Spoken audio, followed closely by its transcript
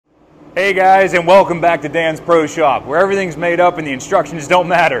Hey guys, and welcome back to Dan's Pro Shop, where everything's made up and the instructions don't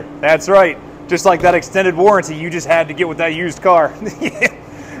matter. That's right, just like that extended warranty you just had to get with that used car.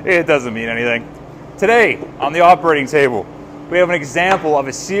 It doesn't mean anything. Today, on the operating table, we have an example of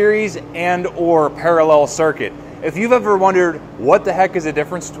a series and or parallel circuit. If you've ever wondered what the heck is the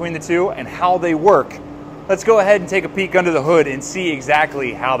difference between the two and how they work, let's go ahead and take a peek under the hood and see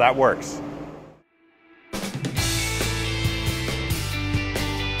exactly how that works.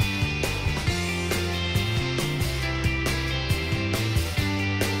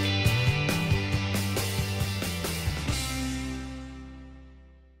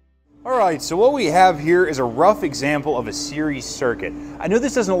 Alright, so what we have here is a rough example of a series circuit. I know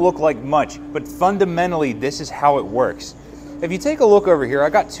this doesn't look like much, but fundamentally this is how it works. If you take a look over here, I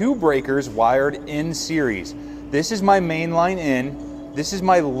got two breakers wired in series. This is my main line in, this is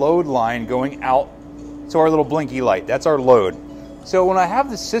my load line going out to our little blinky light. That's our load. So when I have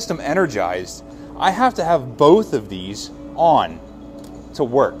the system energized, I have to have both of these on to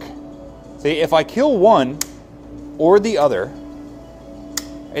work. See, if I kill one or the other,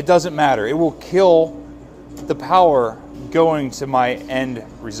 it doesn't matter. It will kill the power going to my end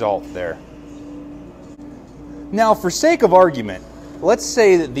result there. Now, for sake of argument, let's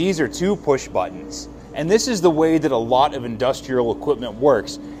say that these are two push buttons, and this is the way that a lot of industrial equipment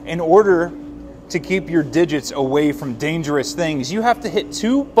works. In order to keep your digits away from dangerous things, you have to hit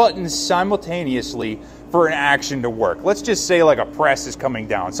two buttons simultaneously for an action to work. Let's just say like a press is coming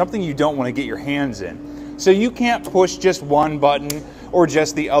down, something you don't want to get your hands in. So you can't push just one button or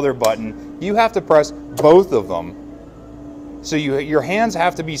just the other button. You have to press both of them. So your hands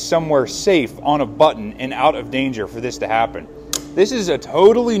have to be somewhere safe on a button and out of danger for this to happen. This is a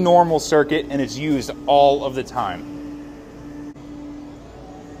totally normal circuit and it's used all of the time.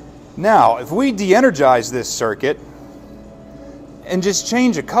 Now, if we de-energize this circuit and just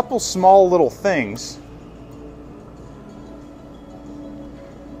change a couple small little things,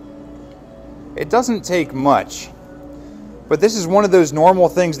 it doesn't take much. But this is one of those normal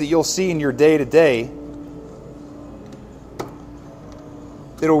things that you'll see in your day-to-day.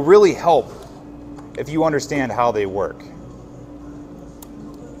 It'll really help if you understand how they work.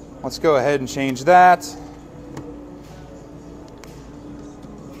 Let's go ahead and change that.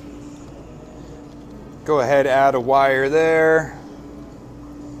 Go ahead, add a wire there.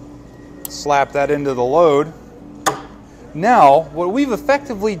 Slap that into the load. Now, what we've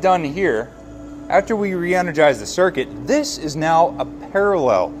effectively done here, after we re-energize the circuit, this is now a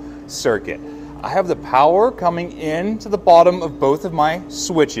parallel circuit. I have the power coming in to the bottom of both of my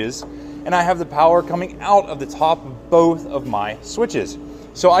switches, and I have the power coming out of the top of both of my switches.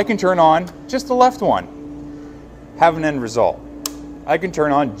 So I can turn on just the left one, have an end result. I can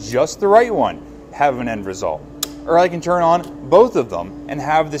turn on just the right one, have an end result. Or I can turn on both of them and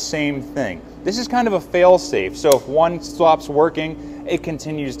have the same thing. This is kind of a fail-safe, so if one stops working, it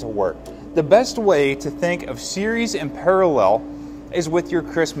continues to work. The best way to think of series and parallel is with your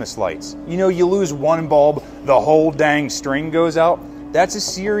Christmas lights. You know, you lose one bulb, the whole dang string goes out. That's a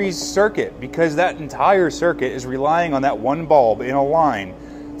series circuit because that entire circuit is relying on that one bulb in a line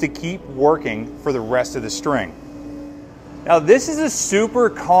to keep working for the rest of the string. Now, this is a super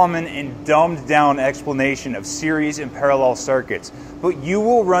common and dumbed down explanation of series and parallel circuits, but you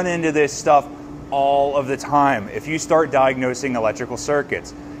will run into this stuff all of the time if you start diagnosing electrical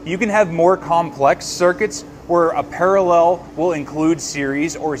circuits. You can have more complex circuits where a parallel will include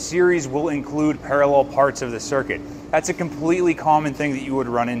series or series will include parallel parts of the circuit. That's a completely common thing that you would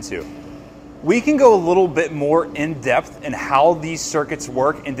run into. We can go a little bit more in depth in how these circuits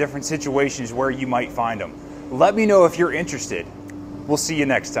work in different situations where you might find them. Let me know if you're interested. We'll see you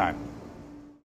next time.